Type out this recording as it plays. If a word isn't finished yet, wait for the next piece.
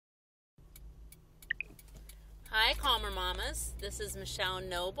Hi, Calmer Mamas. This is Michelle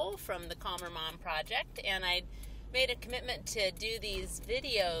Noble from the Calmer Mom Project, and I made a commitment to do these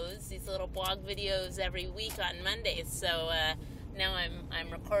videos, these little blog videos every week on Mondays. So now I'm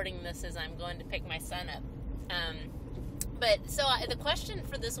recording this as I'm going to pick my son up. The question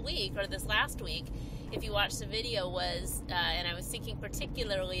for this week, or this last week, if you watched the video, was, and I was thinking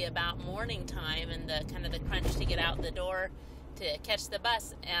particularly about morning time and the kind of the crunch to get out the door to catch the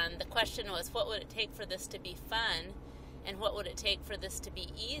bus, and the question was, what would it take for this to be fun, and what would it take for this to be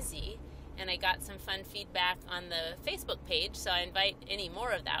easy? And I got some fun feedback on the Facebook page, so I invite any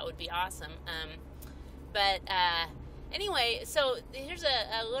more of that. Would be awesome. Anyway, so here's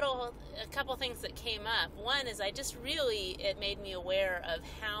a couple things that came up. One is it made me aware of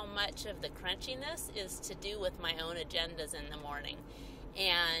how much of the crunchiness is to do with my own agendas in the morning,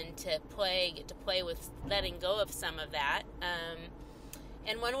 and get to play with letting go of some of that.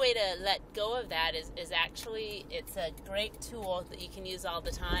 And one way to let go of that is actually, it's a great tool that you can use all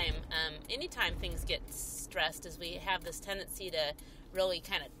the time. Anytime things get stressed, is we have this tendency to really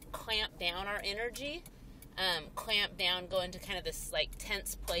kind of clamp down our energy, go into kind of this like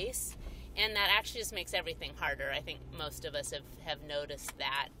tense place. And that actually just makes everything harder. I think most of us have noticed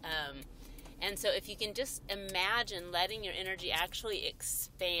that. And so if you can just imagine letting your energy actually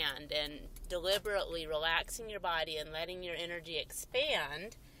expand and deliberately relaxing your body and letting your energy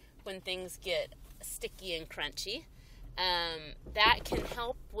expand when things get sticky and crunchy, that can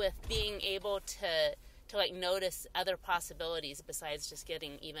help with being able to like notice other possibilities besides just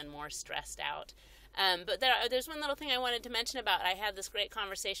getting even more stressed out. But there's one little thing I wanted to mention about. I had this great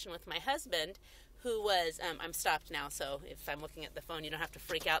conversation with my husband, who was, I'm stopped now, so if I'm looking at the phone, you don't have to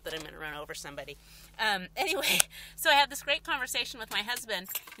freak out that I'm going to run over somebody. Anyway, so I had this great conversation with my husband,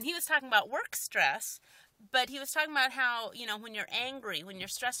 and he was talking about work stress, but he was talking about how, when you're angry, when you're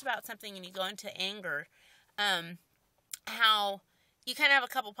stressed about something and you go into anger, how you kind of have a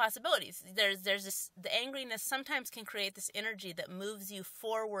couple possibilities. There's the angriness sometimes can create this energy that moves you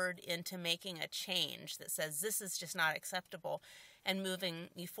forward into making a change that says this is just not acceptable, and moving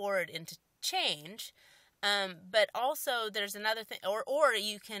you forward into change. But also there's another thing, or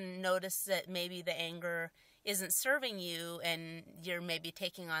you can notice that maybe the anger isn't serving you, and you're maybe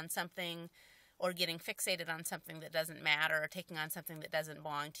taking on something or getting fixated on something that doesn't matter, or taking on something that doesn't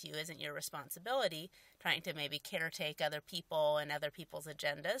belong to you, isn't your responsibility, trying to maybe caretake other people and other people's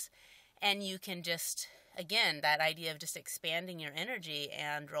agendas. And you can just, again, that idea of just expanding your energy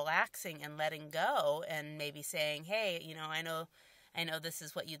and relaxing and letting go, and maybe saying, hey, I know this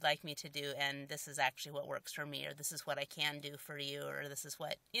is what you'd like me to do, and this is actually what works for me, or this is what I can do for you, or this is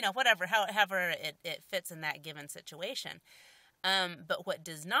what, however it fits in that given situation. But what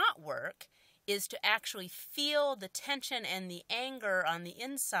does not work is to actually feel the tension and the anger on the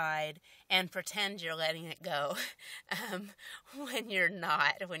inside and pretend you're letting it go when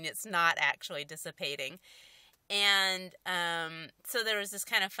it's not actually dissipating. And so there was this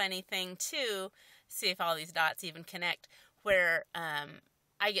kind of funny thing too, see if all these dots even connect, where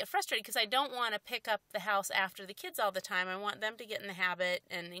I get frustrated because I don't want to pick up the house after the kids all the time. I want them to get in the habit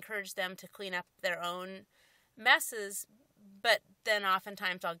and encourage them to clean up their own messes. But then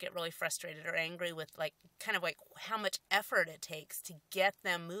oftentimes I'll get really frustrated or angry with kind of how much effort it takes to get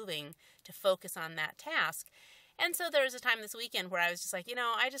them moving to focus on that task. And so there was a time this weekend where I was just like,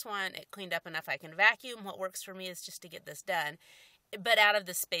 I just want it cleaned up enough I can vacuum. What works for me is just to get this done. But out of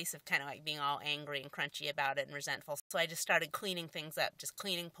the space of kind of being all angry and crunchy about it and resentful. So I just started cleaning things up, just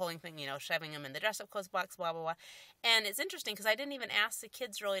pulling things, shoving them in the dress-up clothes box, blah, blah, blah. And it's interesting because I didn't even ask the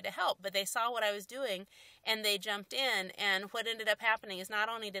kids really to help, but they saw what I was doing and they jumped in. And what ended up happening is not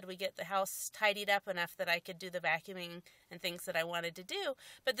only did we get the house tidied up enough that I could do the vacuuming and things that I wanted to do,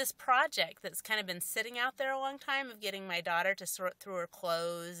 but this project that's kind of been sitting out there a long time of getting my daughter to sort through her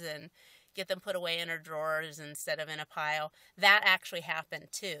clothes and get them put away in her drawers instead of in a pile, that actually happened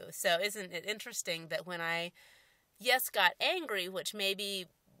too. So isn't it interesting that when I, got angry, which maybe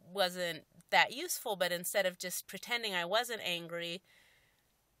wasn't that useful, but instead of just pretending I wasn't angry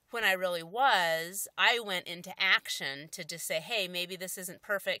when I really was, I went into action to just say, hey, maybe this isn't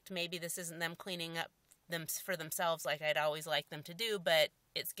perfect, maybe this isn't them cleaning up them for themselves like I'd always like them to do, but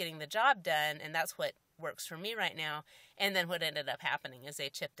it's getting the job done, and that's what works for me right now. And then what ended up happening is they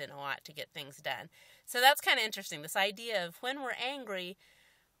chipped in a lot to get things done. So that's kind of interesting, this idea of when we're angry,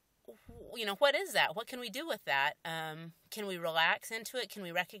 what is that? What can we do with that? Can we relax into it? Can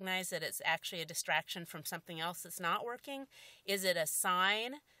we recognize that it's actually a distraction from something else that's not working? Is it a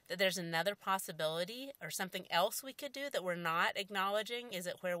sign that there's another possibility or something else we could do that we're not acknowledging? Is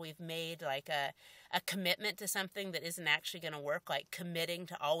it where we've made like a commitment to something that isn't actually going to work, like committing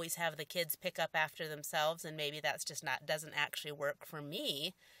to always have the kids pick up after themselves, and maybe that's just doesn't actually work for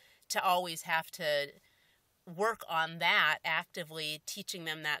me to always have to work on that, actively teaching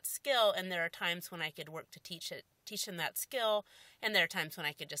them that skill. And there are times when I could work to teach them that skill, and there are times when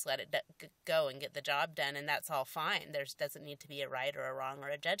I could just let it go and get the job done, and that's all fine. There doesn't need to be a right or a wrong or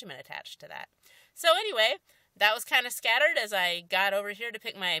a judgment attached to that. So anyway, that was kind of scattered as I got over here to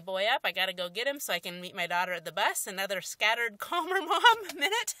pick my boy up. I got to go get him so I can meet my daughter at the bus. Another scattered, calmer mom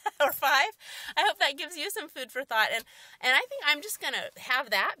minute or 5. I hope that gives you some food for thought. And I think I'm just going to have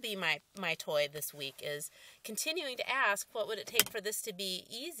that be my toy this week, is continuing to ask, what would it take for this to be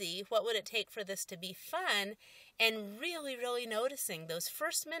easy? What would it take for this to be fun? And really, really noticing those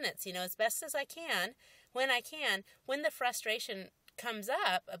first minutes, as best as I can, when the frustration comes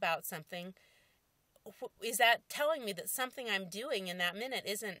up about something. Is that telling me that something I'm doing in that minute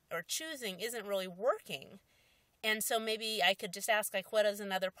isn't really working? And so maybe I could just ask, like, what is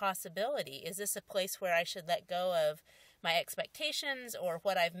another possibility? Is this a place where I should let go of my expectations, or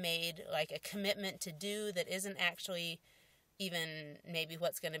what I've made like a commitment to do that isn't actually even maybe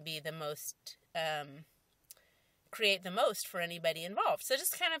what's going to be the most, create the most for anybody involved? So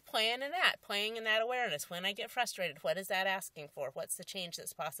just kind of playing in that awareness. When I get frustrated, what is that asking for? What's the change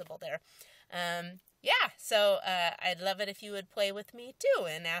that's possible there? So I'd love it if you would play with me too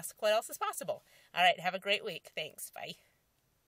and ask what else is possible. All right, have a great week. Thanks. Bye.